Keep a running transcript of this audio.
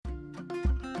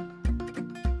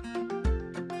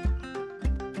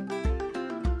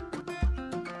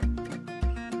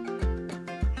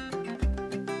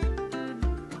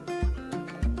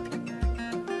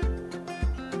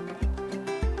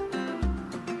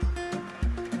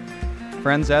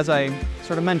Friends, as I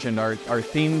sort of mentioned, our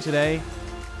theme today,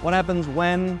 what happens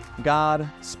when God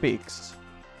speaks?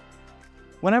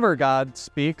 Whenever God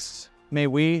speaks, may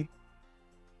we,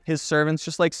 his servants,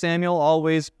 just like Samuel,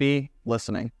 always be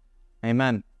listening.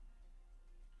 Amen.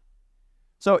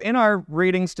 So in our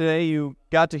readings today, you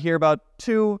got to hear about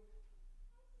two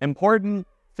important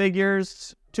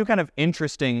figures, two kind of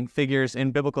interesting figures in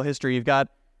biblical history. You've got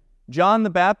John the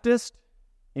Baptist,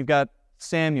 you've got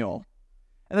Samuel.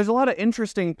 And there's a lot of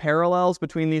interesting parallels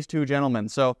between these two gentlemen.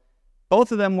 So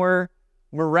both of them were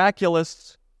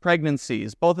miraculous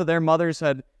pregnancies. Both of their mothers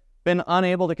had been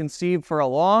unable to conceive for a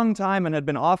long time and had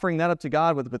been offering that up to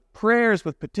God with prayers,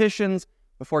 with petitions,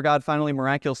 before God finally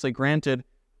miraculously granted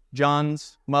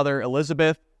John's mother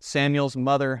Elizabeth, Samuel's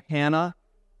mother Hannah,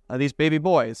 these baby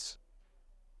boys.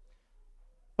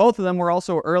 Both of them were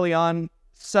also early on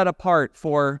set apart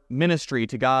for ministry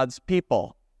to God's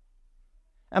people.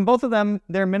 And both of them,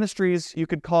 their ministries you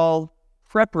could call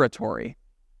preparatory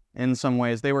in some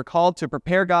ways. They were called to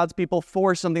prepare God's people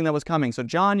for something that was coming. So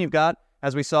John, you've got,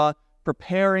 as we saw,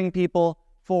 preparing people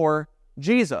for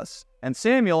Jesus. And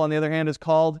Samuel, on the other hand, is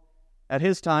called at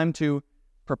his time to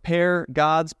prepare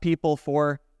God's people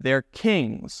for their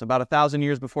kings. About 1,000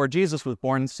 years before Jesus was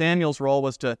born, Samuel's role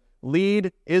was to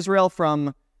lead Israel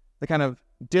from the kind of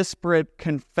disparate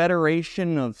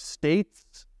confederation of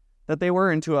states that they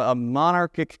were into a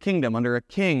monarchic kingdom under a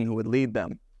king who would lead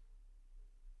them.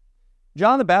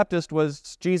 John the Baptist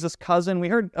was Jesus' cousin. We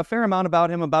heard a fair amount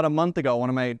about him about a month ago. One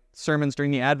of my sermons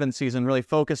during the Advent season really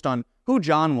focused on who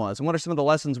John was and what are some of the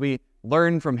lessons we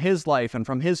learned from his life and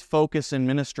from his focus in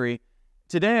ministry.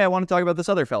 Today I want to talk about this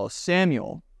other fellow,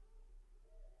 Samuel.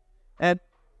 And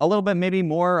a little bit maybe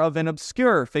more of an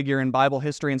obscure figure in Bible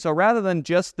history. And so rather than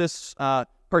just this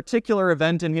particular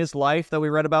event in his life that we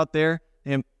read about there,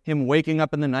 him waking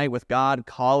up in the night with God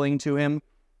calling to him,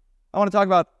 I want to talk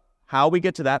about how we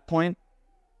get to that point,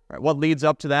 right? What leads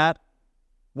up to that,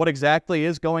 what exactly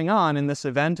is going on in this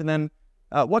event, and then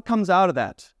what comes out of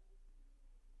that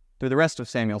through the rest of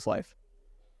Samuel's life.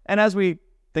 And as we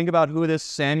think about who this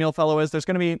Samuel fellow is, there's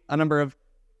going to be a number of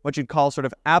what you'd call sort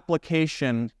of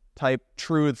application type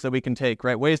truths that we can take,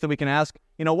 right? Ways that we can ask,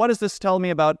 what does this tell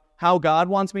me about how God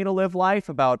wants me to live life,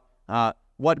 about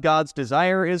what God's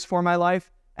desire is for my life,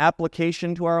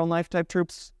 application to our own life type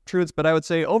truths. But I would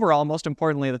say overall, most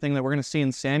importantly, the thing that we're going to see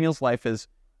in Samuel's life is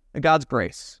God's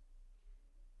grace.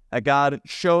 That God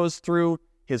shows through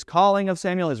his calling of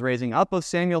Samuel, his raising up of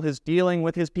Samuel, his dealing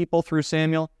with his people through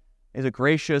Samuel, is a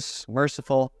gracious,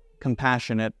 merciful,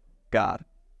 compassionate God.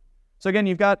 So again,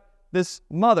 you've got this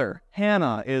mother.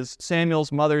 Hannah is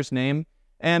Samuel's mother's name,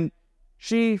 and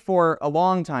she, for a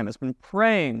long time, has been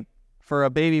praying for a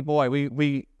baby boy.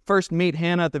 We first meet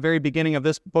Hannah at the very beginning of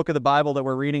this book of the Bible that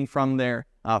we're reading from there,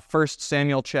 1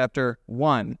 Samuel chapter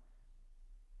 1.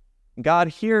 God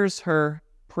hears her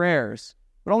prayers,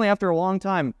 but only after a long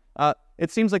time.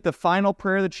 It seems like the final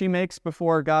prayer that she makes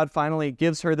before God finally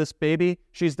gives her this baby,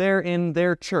 she's there in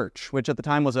their church, which at the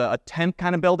time was a tent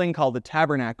kind of building called the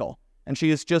Tabernacle. And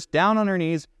she is just down on her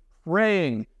knees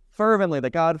praying fervently that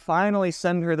God finally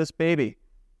send her this baby.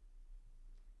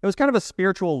 It was kind of a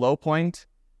spiritual low point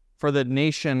for the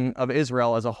nation of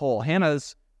Israel as a whole.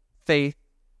 Hannah's faith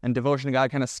and devotion to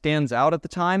God kind of stands out at the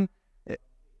time.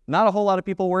 Not a whole lot of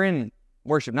people were in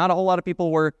worship. Not a whole lot of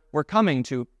people were coming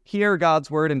to hear God's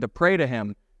word and to pray to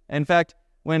him. In fact,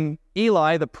 when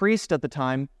Eli, the priest at the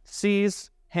time,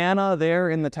 sees Hannah there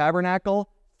in the tabernacle,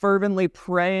 fervently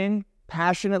praying,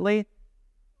 passionately,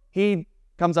 he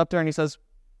comes up to her and he says,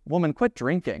 "Woman, quit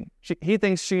drinking." He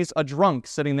thinks she's a drunk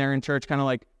sitting there in church, kind of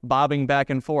like bobbing back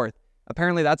and forth.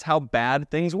 Apparently that's how bad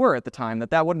things were at the time,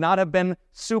 that would not have been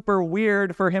super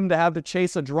weird for him to have to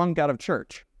chase a drunk out of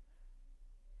church.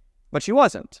 But she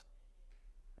wasn't.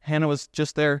 Hannah was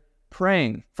just there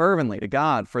praying fervently to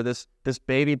God for this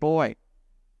baby boy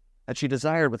that she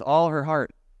desired with all her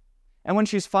heart. And when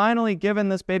she's finally given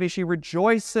this baby, she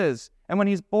rejoices. And when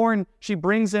he's born, she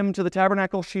brings him to the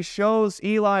tabernacle. She shows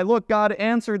Eli, look, God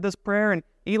answered this prayer, and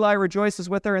Eli rejoices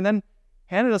with her. And then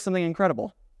Hannah does something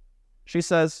incredible. She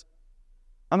says,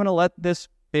 I'm going to let this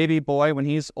baby boy, when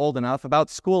he's old enough, about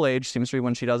school age, seems to be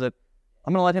when she does it,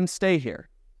 I'm going to let him stay here.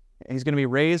 He's going to be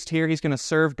raised here. He's going to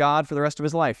serve God for the rest of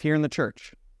his life here in the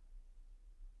church.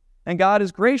 And God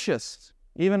is gracious,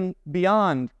 even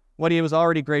beyond what he was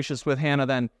already gracious with Hannah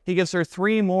then. He gives her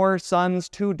 3 more sons,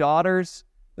 2 daughters,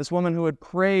 this woman who had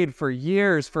prayed for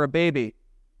years for a baby.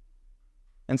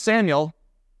 And Samuel,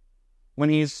 when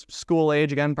he's school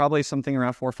age, again, probably something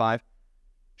around 4 or 5,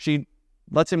 she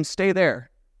lets him stay there.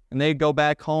 And they go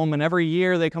back home, and every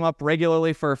year they come up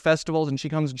regularly for festivals, and she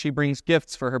comes and she brings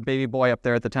gifts for her baby boy up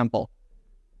there at the temple.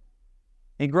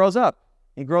 He grows up.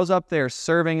 He grows up there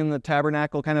serving in the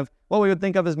tabernacle, kind of what we would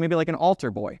think of as maybe like an altar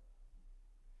boy.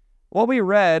 What we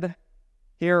read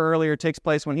here earlier takes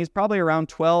place when he's probably around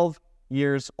 12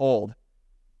 years old.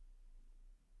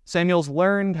 Samuel's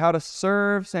learned how to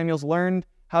serve, Samuel's learned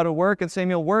how to work, and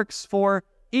Samuel works for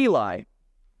Eli,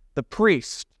 the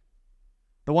priest,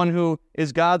 the one who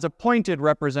is God's appointed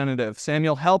representative.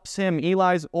 Samuel helps him.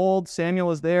 Eli's old.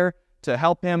 Samuel is there to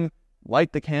help him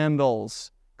light the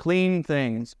candles, clean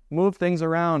things, move things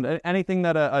around, anything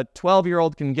that a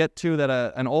 12-year-old can get to that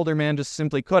an older man just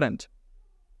simply couldn't.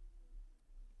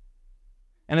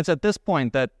 And it's at this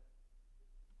point that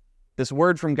this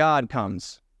word from God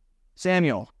comes.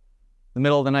 Samuel, in the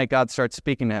middle of the night, God starts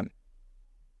speaking to him.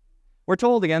 We're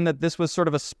told again that this was sort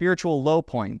of a spiritual low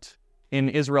point in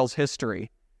Israel's history.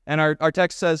 And our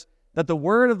text says that the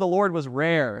word of the Lord was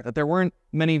rare, that there weren't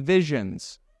many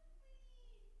visions.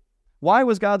 Why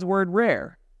was God's word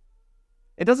rare?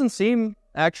 It doesn't seem,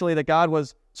 actually, that God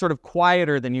was sort of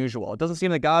quieter than usual. It doesn't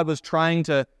seem that God was trying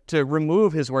to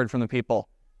remove his word from the people.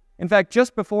 In fact,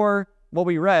 just before what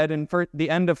we read in the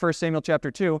end of 1 Samuel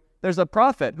chapter 2, there's a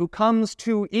prophet who comes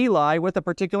to Eli with a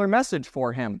particular message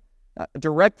for him,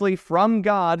 directly from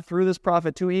God through this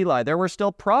prophet to Eli. There were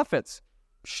still prophets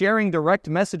sharing direct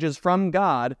messages from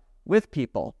God with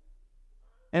people.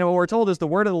 And what we're told is the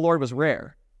word of the Lord was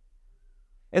rare.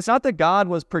 It's not that God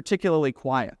was particularly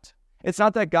quiet. It's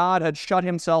not that God had shut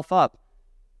himself up.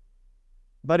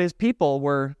 But his people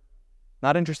were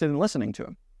not interested in listening to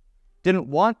him, didn't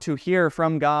want to hear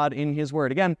from God in his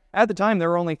word. Again, at the time, there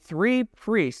were only 3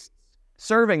 priests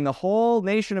serving the whole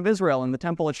nation of Israel in the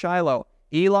temple at Shiloh: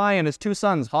 Eli and his 2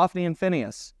 sons, Hophni and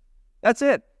Phinehas. That's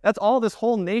it. That's all this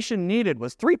whole nation needed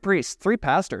was 3 priests, 3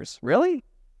 pastors. Really?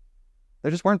 There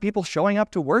just weren't people showing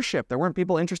up to worship. There weren't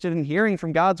people interested in hearing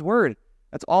from God's word.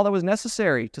 That's all that was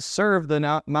necessary to serve the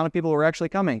amount of people who were actually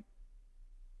coming.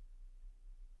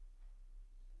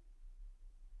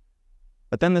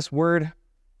 But then this word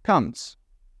comes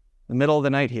in the middle of the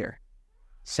night here.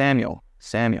 Samuel,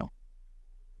 Samuel.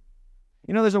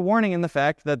 You know, there's a warning in the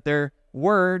fact that there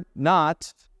were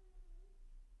not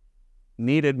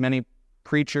needed many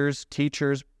preachers,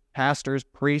 teachers, pastors,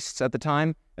 priests at the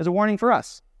time. There's a warning for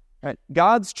us. Right?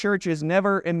 God's church is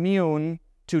never immune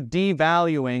to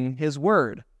devaluing his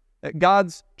word.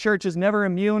 God's church is never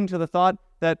immune to the thought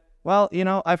that, well, you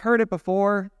know, I've heard it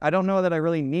before. I don't know that I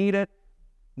really need it.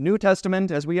 New Testament,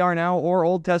 as we are now, or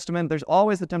Old Testament, there's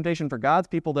always the temptation for God's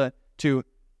people to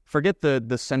forget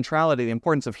the centrality, the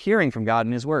importance of hearing from God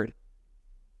in his word.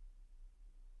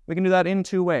 We can do that in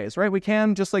 2 ways, right? We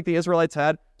can, just like the Israelites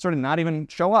had, sort of not even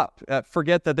show up,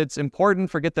 forget that it's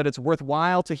important, forget that it's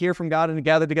worthwhile to hear from God and to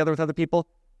gather together with other people.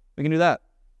 We can do that.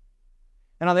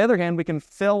 And on the other hand, we can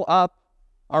fill up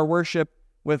our worship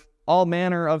with all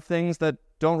manner of things that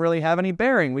don't really have any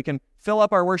bearing. We can fill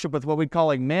up our worship with what we'd call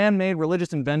like man-made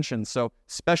religious inventions, so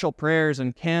special prayers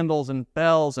and candles and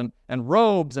bells and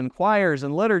robes and choirs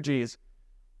and liturgies.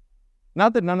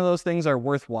 Not that none of those things are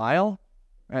worthwhile.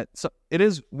 Right? So it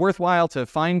is worthwhile to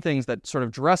find things that sort of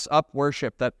dress up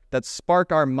worship, that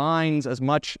spark our minds as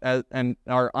much as and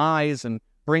our eyes and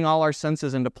bring all our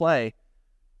senses into play.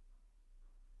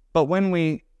 But when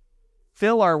we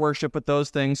fill our worship with those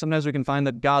things, sometimes we can find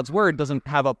that God's word doesn't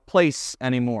have a place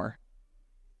anymore.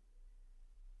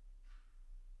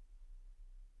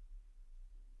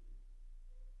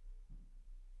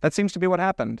 That seems to be what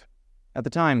happened at the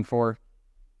time for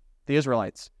the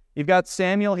Israelites. You've got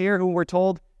Samuel here, who we're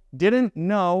told didn't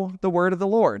know the word of the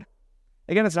Lord.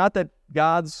 Again, it's not that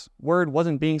God's word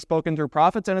wasn't being spoken through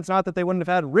prophets, and it's not that they wouldn't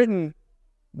have had written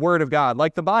word of God,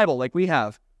 like the Bible, like we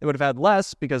have. They would have had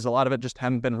less because a lot of it just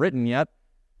hadn't been written yet.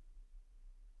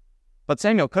 But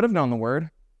Samuel could have known the word.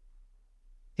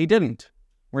 He didn't.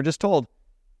 We're just told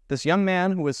this young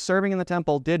man who was serving in the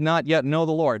temple did not yet know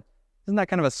the Lord. Isn't that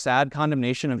kind of a sad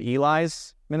condemnation of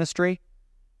Eli's ministry?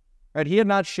 Right? He had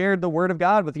not shared the word of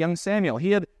God with young Samuel.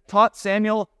 He had taught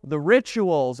Samuel the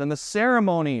rituals and the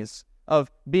ceremonies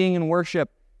of being in worship.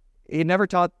 He never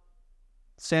taught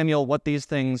Samuel what these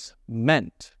things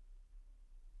meant.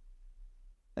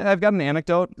 I've got an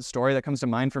anecdote, a story that comes to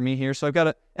mind for me here. So I've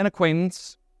got an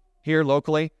acquaintance here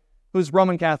locally who's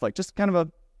Roman Catholic. Just kind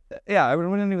of I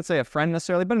wouldn't even say a friend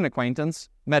necessarily, but an acquaintance.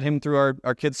 Met him through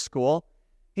our kids' school.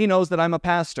 He knows that I'm a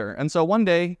pastor. And so one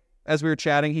day, as we were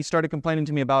chatting, he started complaining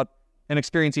to me about an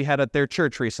experience he had at their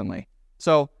church recently.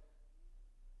 So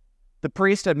the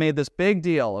priest had made this big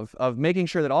deal of making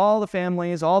sure that all the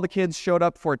families, all the kids showed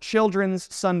up for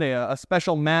Children's Sunday, a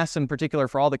special mass in particular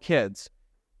for all the kids.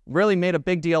 Really made a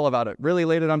big deal about it, really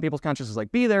laid it on people's consciences,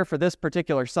 like, be there for this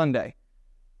particular Sunday.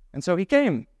 And so he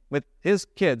came. with his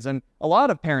kids, and a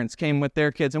lot of parents came with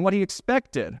their kids, and what he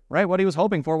expected, right? What he was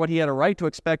hoping for, what he had a right to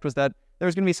expect was that there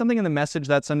was going to be something in the message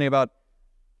that Sunday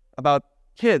about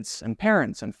kids and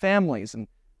parents and families and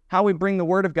how we bring the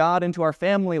Word of God into our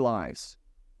family lives.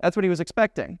 That's what he was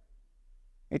expecting.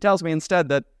 He tells me instead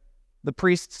that the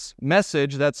priest's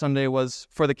message that Sunday was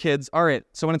for the kids. All right,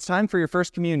 so when it's time for your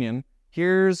first communion,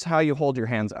 here's how you hold your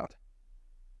hands out.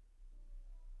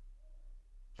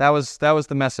 That was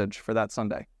the message for that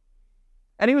Sunday.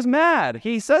 And he was mad.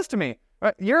 He says to me,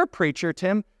 "You're a preacher,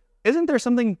 Tim. Isn't there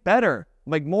something better,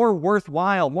 like more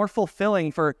worthwhile, more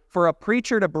fulfilling for a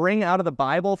preacher to bring out of the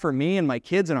Bible for me and my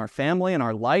kids and our family and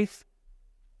our life?"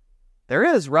 There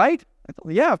is, right?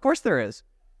 Yeah, of course there is.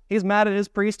 He's mad at his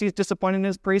priest. He's disappointed in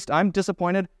his priest. I'm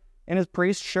disappointed in his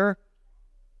priest, sure.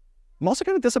 I'm also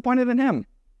kind of disappointed in him,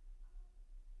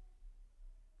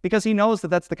 because he knows that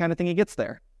that's the kind of thing he gets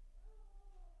there.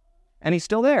 And he's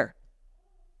still there.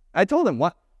 I told him,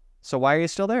 what? So why are you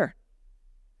still there?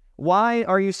 Why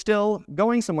are you still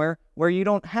going somewhere where you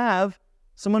don't have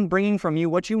someone bringing from you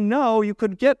what you know you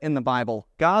could get in the Bible?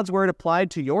 God's Word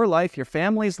applied to your life, your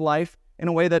family's life, in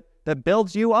a way that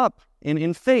builds you up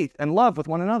in faith and love with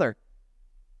one another.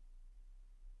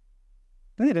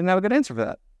 They didn't have a good answer for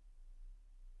that.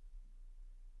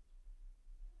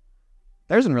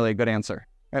 There isn't really a good answer.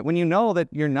 Right? When you know that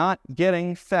you're not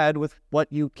getting fed with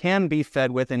what you can be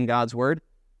fed with in God's Word,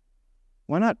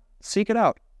 why not seek it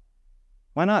out?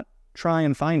 Why not try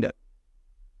and find it?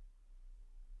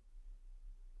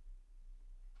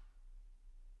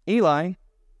 Eli,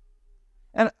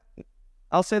 and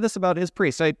I'll say this about his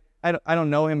priest. I don't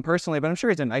know him personally, but I'm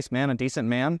sure he's a nice man, a decent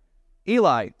man.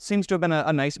 Eli seems to have been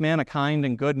a nice man, a kind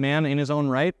and good man in his own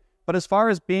right. But as far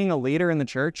as being a leader in the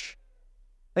church,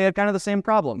 they had kind of the same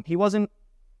problem. He wasn't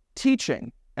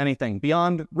teaching anything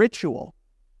beyond ritual.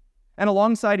 And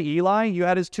alongside Eli, you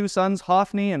had his two sons,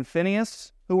 Hophni and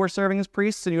Phinehas, who were serving as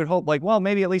priests, and you would hope,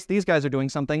 maybe at least these guys are doing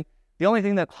something. The only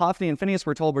thing that Hophni and Phinehas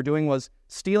were told were doing was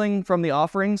stealing from the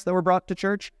offerings that were brought to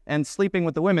church and sleeping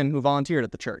with the women who volunteered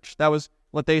at the church. That was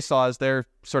what they saw as their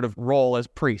sort of role as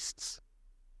priests.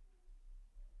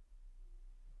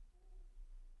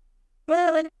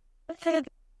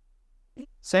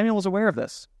 Samuel was aware of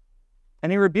this,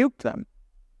 and he rebuked them.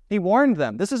 He warned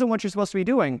them, this isn't what you're supposed to be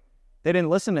doing. They didn't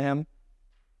listen to him.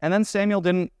 And then Samuel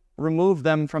didn't remove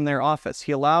them from their office.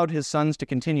 He allowed his sons to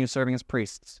continue serving as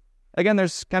priests. Again,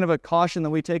 there's kind of a caution that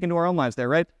we take into our own lives there,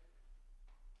 right?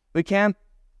 We can't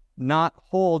not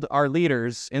hold our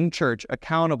leaders in church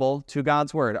accountable to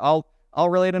God's Word. I'll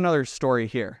relate another story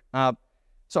here.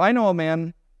 So I know a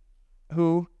man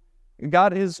who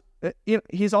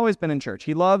he's always been in church.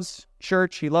 He loves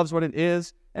church. He loves what it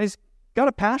is. And he's got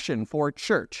a passion for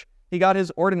church. He got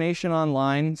his ordination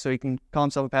online, so he can call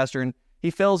himself a pastor, and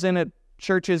he fills in at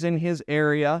churches in his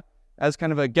area as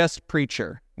kind of a guest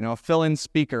preacher, a fill-in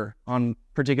speaker on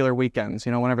particular weekends,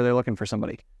 whenever they're looking for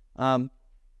somebody.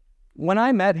 When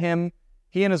I met him,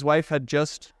 he and his wife had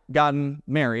just gotten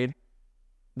married.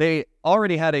 They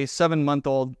already had a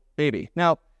 7-month-old baby.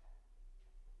 Now,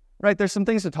 right, there's some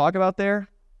things to talk about there.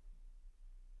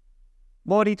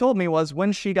 Well, what he told me was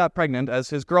when she got pregnant, as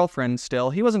his girlfriend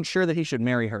still, he wasn't sure that he should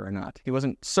marry her or not. He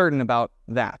wasn't certain about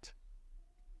that.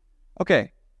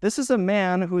 Okay, this is a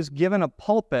man who's given a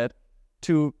pulpit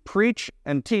to preach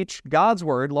and teach God's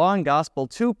Word, law and gospel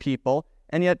to people,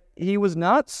 and yet he was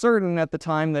not certain at the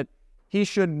time that he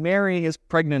should marry his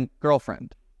pregnant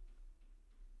girlfriend.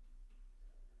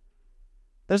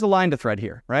 There's a line to thread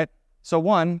here, right? So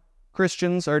one,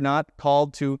 Christians are not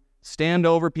called to stand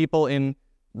over people in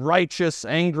righteous,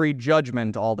 angry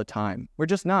judgment all the time. We're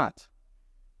just not.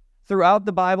 Throughout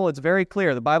the Bible, it's very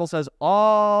clear. The Bible says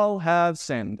all have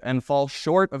sinned and fall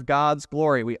short of God's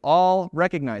glory. We all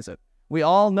recognize it. We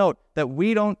all note that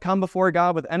we don't come before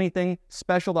God with anything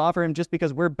special to offer Him just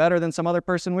because we're better than some other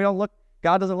person.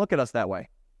 God doesn't look at us that way.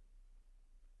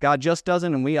 God just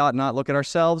doesn't, and we ought not look at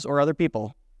ourselves or other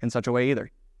people in such a way either.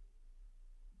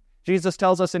 Jesus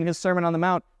tells us in His Sermon on the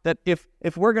Mount that if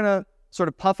we're going to sort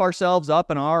of puff ourselves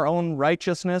up in our own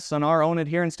righteousness and our own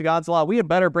adherence to God's law, we had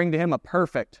better bring to Him a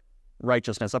perfect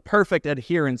righteousness, a perfect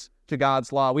adherence to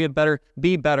God's law. We had better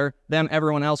be better than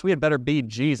everyone else. We had better be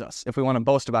Jesus if we want to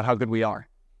boast about how good we are.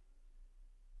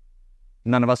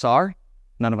 None of us are.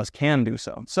 None of us can do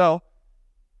so. So,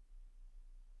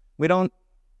 we don't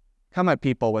come at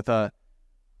people with an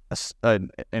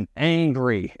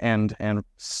angry and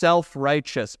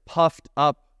self-righteous, puffed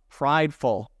up,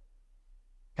 prideful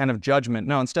kind of judgment.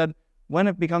 No, instead, when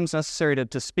it becomes necessary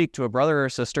to speak to a brother or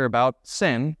sister about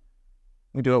sin,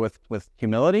 we do it with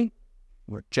humility,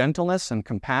 with gentleness and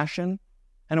compassion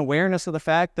an awareness of the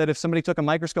fact that if somebody took a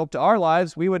microscope to our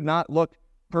lives, we would not look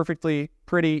perfectly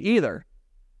pretty either.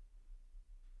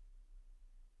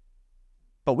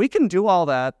 But we can do all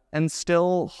that and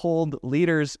still hold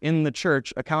leaders in the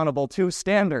church accountable to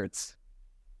standards.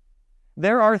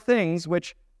 There are things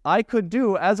which I could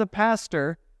do as a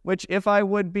pastor, which if I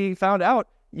would be found out,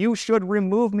 you should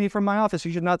remove me from my office.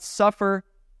 You should not suffer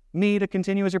me to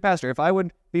continue as your pastor. If I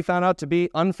would be found out to be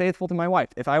unfaithful to my wife,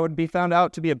 if I would be found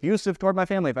out to be abusive toward my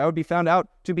family, if I would be found out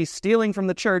to be stealing from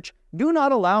the church, do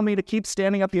not allow me to keep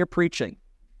standing up here preaching.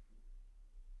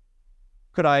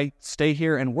 Could I stay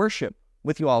here and worship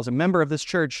with you all as a member of this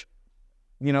church,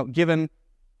 given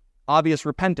obvious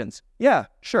repentance? Yeah,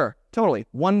 sure, totally.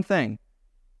 One thing,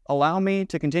 allow me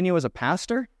to continue as a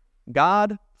pastor?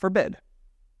 God forbid.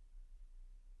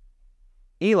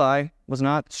 Eli was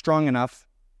not strong enough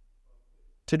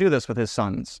to do this with his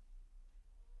sons.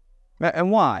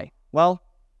 And why? Well,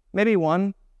 maybe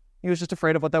one, he was just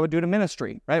afraid of what that would do to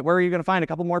ministry, right? Where are you going to find a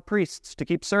couple more priests to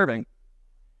keep serving?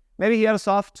 Maybe he had a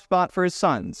soft spot for his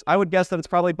sons. I would guess that it's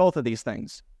probably both of these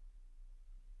things.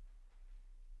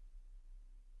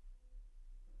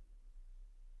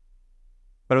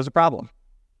 But it was a problem.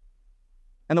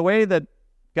 And the way that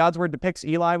God's word depicts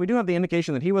Eli, we do have the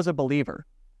indication that he was a believer,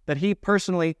 that he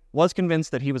personally was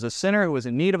convinced that he was a sinner who was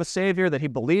in need of a Savior, that he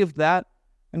believed that,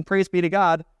 and praise be to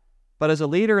God. But as a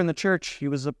leader in the church, he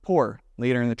was a poor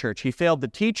leader in the church. He failed to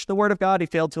teach the Word of God. He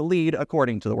failed to lead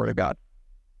according to the Word of God.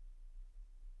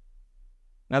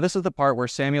 Now, this is the part where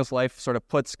Samuel's life sort of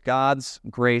puts God's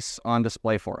grace on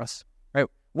display for us, right?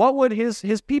 What would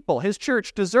his people, his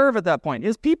church, deserve at that point?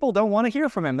 His people don't want to hear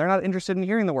from him. They're not interested in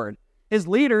hearing the Word. His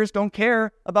leaders don't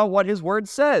care about what his Word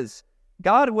says.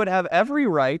 God would have every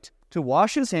right to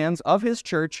wash his hands of his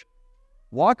church,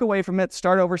 walk away from it,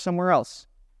 start over somewhere else.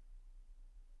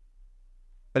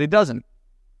 But he doesn't.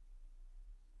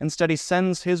 Instead, he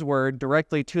sends his word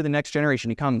directly to the next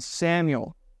generation. He comes,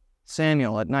 Samuel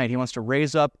at night. He wants to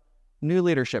raise up new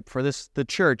leadership for the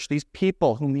church, these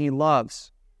people whom he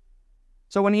loves.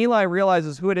 So when Eli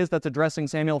realizes who it is that's addressing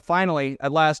Samuel, finally,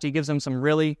 at last, he gives him some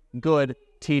really good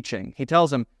teaching. He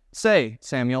tells him, "Say,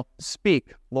 Samuel,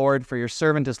 speak, Lord, for your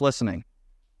servant is listening."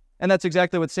 And that's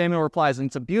exactly what Samuel replies, and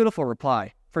it's a beautiful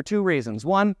reply for two reasons.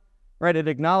 One, right, it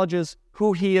acknowledges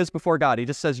who he is before God. He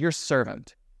just says, "Your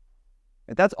servant."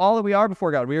 That's all that we are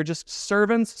before God. We are just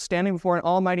servants standing before an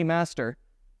almighty master.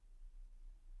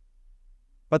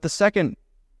 But the second,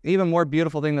 even more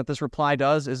beautiful thing that this reply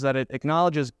does is that it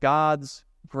acknowledges God's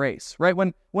grace, right?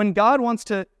 When God wants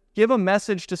to give a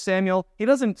message to Samuel, he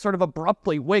doesn't sort of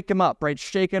abruptly wake him up, right?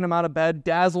 Shaking him out of bed,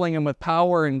 dazzling him with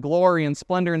power and glory and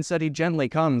splendor. Instead, he gently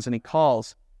comes and he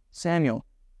calls, "Samuel,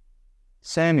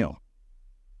 Samuel."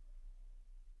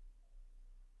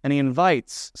 And he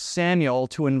invites Samuel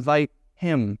to invite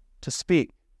him to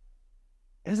speak.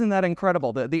 Isn't that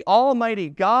incredible? The almighty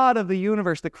God of the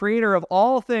universe, the creator of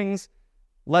all things,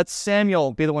 lets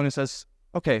Samuel be the one who says,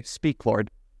 "Okay, speak,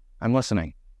 Lord. I'm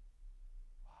listening."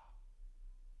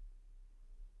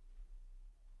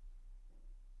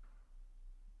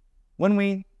 When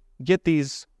we get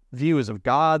these views of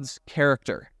God's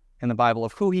character in the Bible,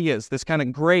 of who he is, this kind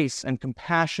of grace and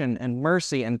compassion and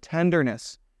mercy and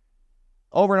tenderness,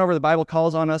 over and over the Bible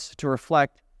calls on us to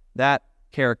reflect that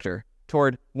character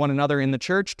toward one another in the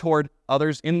church, toward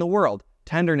others in the world.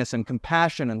 Tenderness and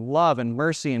compassion and love and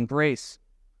mercy and grace.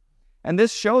 And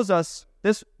this shows us,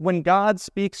 when God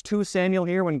speaks to Samuel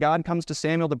here, when God comes to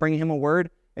Samuel to bring him a word,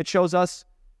 it shows us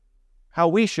how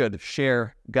we should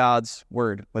share God's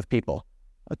word with people,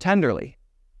 tenderly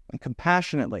and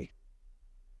compassionately,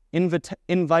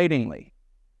 invitingly.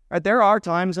 Right? There are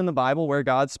times in the Bible where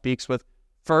God speaks with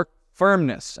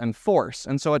firmness and force,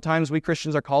 and so at times we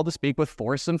Christians are called to speak with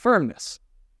force and firmness.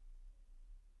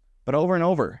 But over and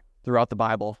over throughout the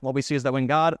Bible, what we see is that when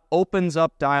God opens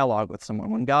up dialogue with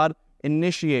someone, when God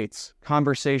initiates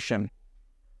conversation,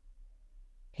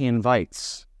 he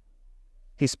invites.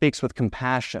 He speaks with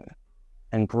compassion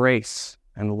and grace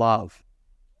and love.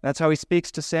 That's how he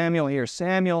speaks to Samuel here.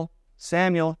 "Samuel,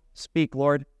 Samuel, speak,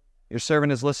 Lord. Your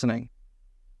servant is listening."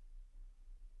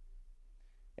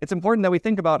 It's important that we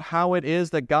think about how it is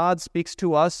that God speaks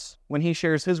to us when he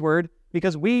shares his word,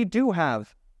 because we do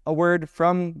have a word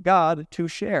from God to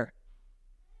share.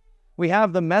 We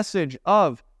have the message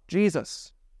of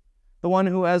Jesus, the one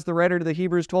who, as the writer to the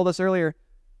Hebrews told us earlier,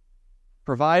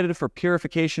 provided for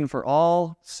purification for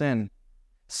all sin,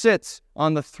 sits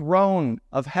on the throne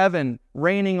of heaven,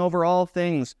 reigning over all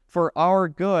things for our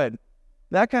good.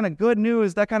 That kind of good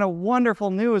news, that kind of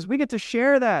wonderful news, we get to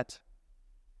share that.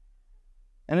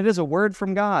 And it is a word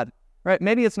from God. right?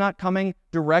 Maybe it's not coming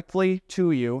directly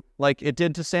to you like it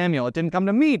did to Samuel. It didn't come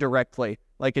to me directly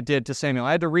like it did to Samuel.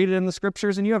 I had to read it in the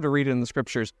Scriptures, and you have to read it in the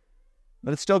Scriptures.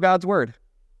 But it's still God's Word.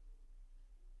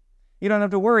 You don't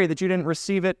have to worry that you didn't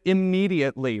receive it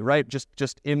immediately, right?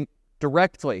 Just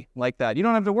directly like that. You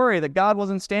don't have to worry that God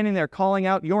wasn't standing there calling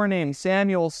out your name,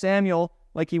 Samuel, Samuel,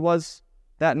 like he was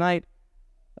that night,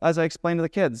 as I explained to the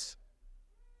kids.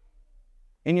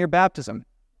 In your baptism,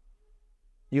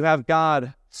 you have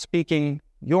God speaking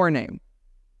your name.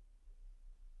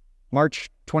 March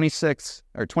 27th,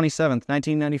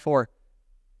 1994.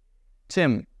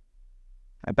 Tim,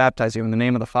 I baptize you in the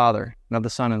name of the Father, and of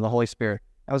the Son, and of the Holy Spirit.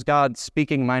 That was God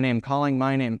speaking my name, calling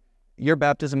my name. Your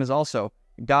baptism is also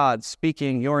God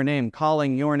speaking your name,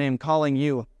 calling you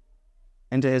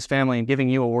into his family and giving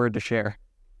you a word to share.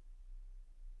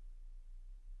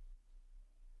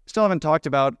 Still haven't talked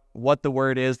about what the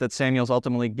word is that Samuel's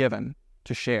ultimately given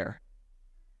to share.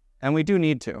 And we do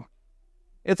need to.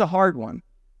 It's a hard one,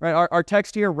 right? Our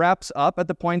text here wraps up at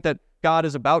the point that God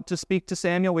is about to speak to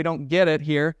Samuel. We don't get it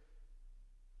here.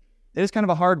 It is kind of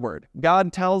a hard word.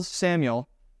 God tells Samuel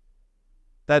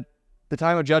that the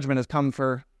time of judgment has come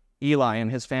for Eli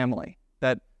and his family.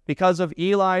 That because of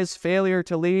Eli's failure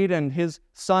to lead and his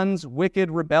son's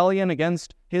wicked rebellion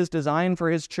against his design for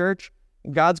his church,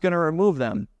 God's going to remove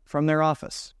them from their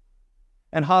office.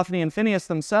 And Hophni and Phinehas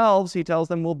themselves, he tells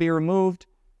them, will be removed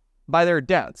by their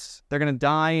deaths. They're going to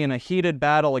die in a heated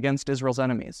battle against Israel's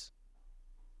enemies.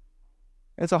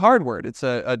 It's a hard word. It's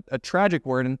a tragic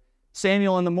word. And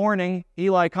Samuel in the morning,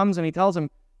 Eli comes and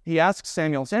he asks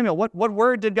Samuel, what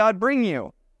word did God bring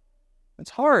you?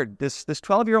 It's hard. This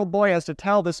 12-year-old boy has to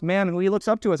tell this man who he looks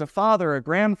up to as a father, a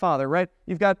grandfather, right?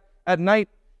 You've got, at night,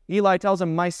 Eli tells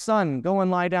him, my son, go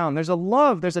and lie down. There's a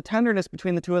love, there's a tenderness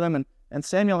between the two of them, and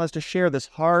Samuel has to share this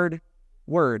hard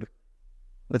word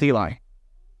with Eli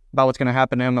about what's going to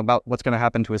happen to him, about what's going to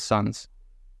happen to his sons.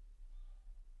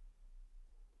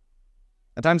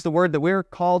 At times, the word that we're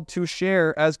called to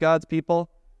share as God's people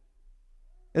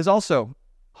is also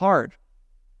hard,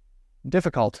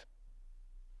 difficult.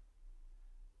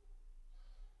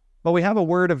 But we have a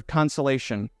word of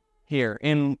consolation here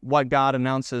in what God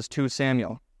announces to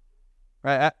Samuel.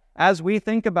 Right? As we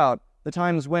think about the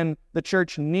times when the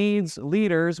church needs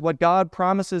leaders, what God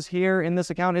promises here in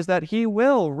this account is that he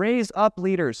will raise up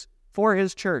leaders for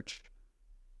his church.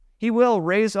 He will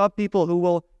raise up people who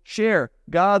will share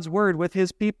God's word with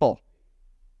his people.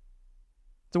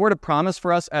 It's a word of promise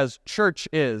for us as church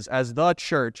is, as the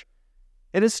church.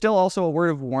 It is still also a word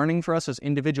of warning for us as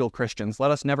individual Christians.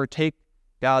 Let us never take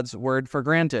God's word for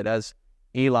granted, as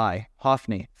Eli,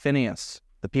 Hophni, Phinehas,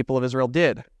 the people of Israel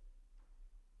did.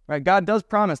 Right? God does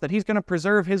promise that he's going to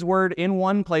preserve his word in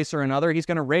one place or another. He's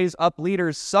going to raise up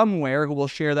leaders somewhere who will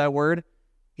share that word.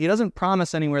 He doesn't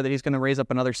promise anywhere that he's going to raise up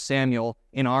another Samuel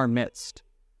in our midst.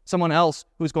 Someone else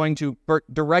who's going to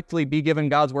directly be given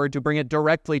God's word to bring it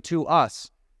directly to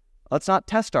us. Let's not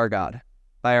test our God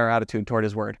by our attitude toward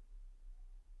his word.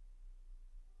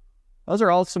 Those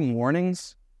are all some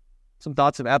warnings, some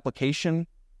thoughts of application,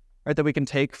 right, that we can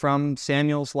take from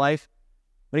Samuel's life.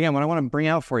 But again, what I want to bring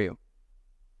out for you,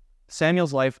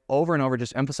 Samuel's life over and over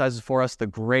just emphasizes for us the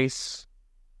grace,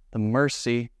 the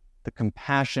mercy, the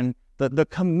compassion, the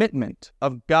commitment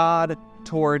of God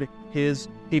toward his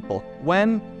people.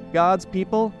 When God's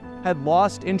people had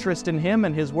lost interest in him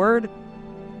and his word,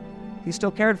 he still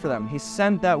cared for them. He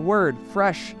sent that word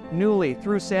fresh, newly,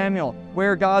 through Samuel.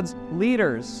 Where God's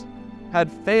leaders had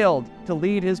failed to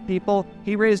lead his people,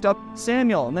 he raised up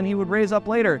Samuel, and then he would raise up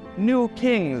later new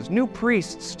kings, new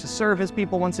priests to serve his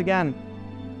people once again,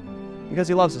 because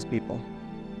he loves his people.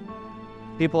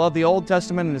 People of the Old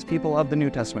Testament and his people of the New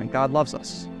Testament. God loves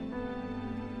us.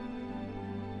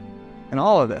 And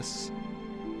all of this,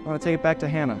 I want to take it back to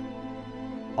Hannah.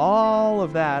 All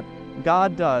of that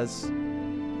God does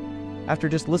after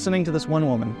just listening to this one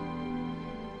woman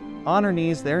on her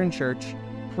knees there in church,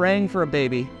 praying for a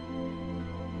baby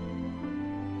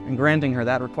and granting her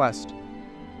that request.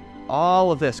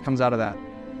 All of this comes out of that.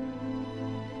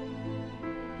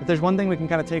 If there's one thing we can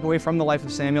kind of take away from the life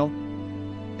of Samuel,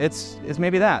 it's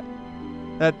maybe that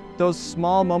those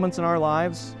small moments in our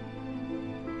lives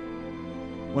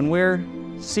when we're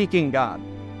seeking God,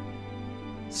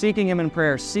 seeking him in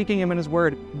prayer, seeking him in his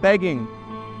word, begging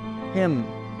him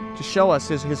to show us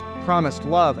his promised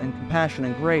love and compassion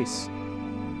and grace.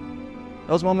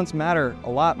 Those moments matter a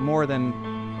lot more than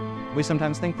we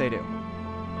sometimes think they do.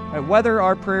 Right? Whether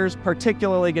our prayers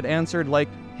particularly get answered like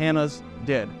Hannah's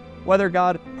did, whether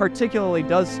God particularly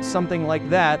does something like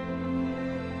that,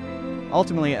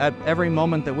 ultimately at every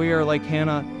moment that we are like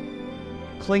Hannah,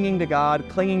 clinging to God,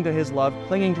 clinging to His love,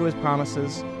 clinging to His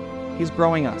promises, He's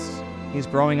growing us. He's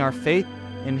growing our faith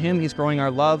in Him. He's growing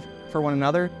our love for one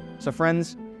another. So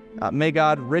friends, may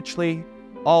God richly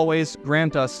always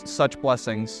grant us such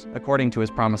blessings according to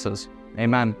His promises.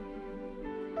 Amen.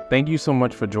 Thank you so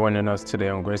much for joining us today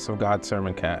on Grace of God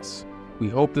Sermoncast. We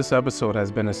hope this episode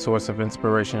has been a source of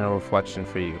inspiration and reflection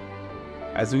for you.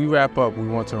 As we wrap up, we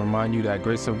want to remind you that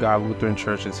Grace of God Lutheran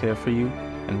Church is here for you,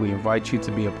 and we invite you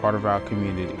to be a part of our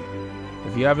community.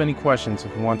 If you have any questions,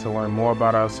 if you want to learn more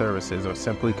about our services, or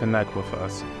simply connect with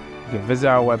us, you can visit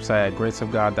our website at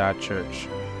graceofgod.church.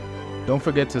 Don't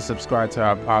forget to subscribe to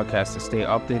our podcast to stay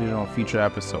updated on future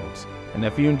episodes. And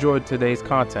if you enjoyed today's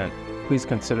content, please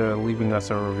consider leaving us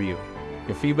a review.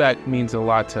 Your feedback means a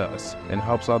lot to us and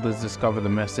helps others discover the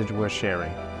message we're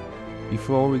sharing.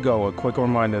 Before we go, a quick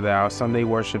reminder that our Sunday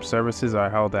worship services are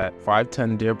held at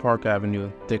 510 Deer Park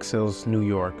Avenue, Dix Hills, New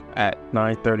York, at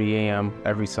 9:30 a.m.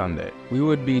 every Sunday. We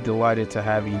would be delighted to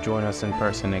have you join us in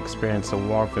person and experience the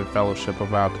warmth and fellowship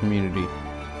of our community.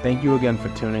 Thank you again for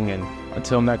tuning in.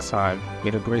 Until next time, may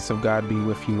the grace of God be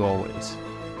with you always.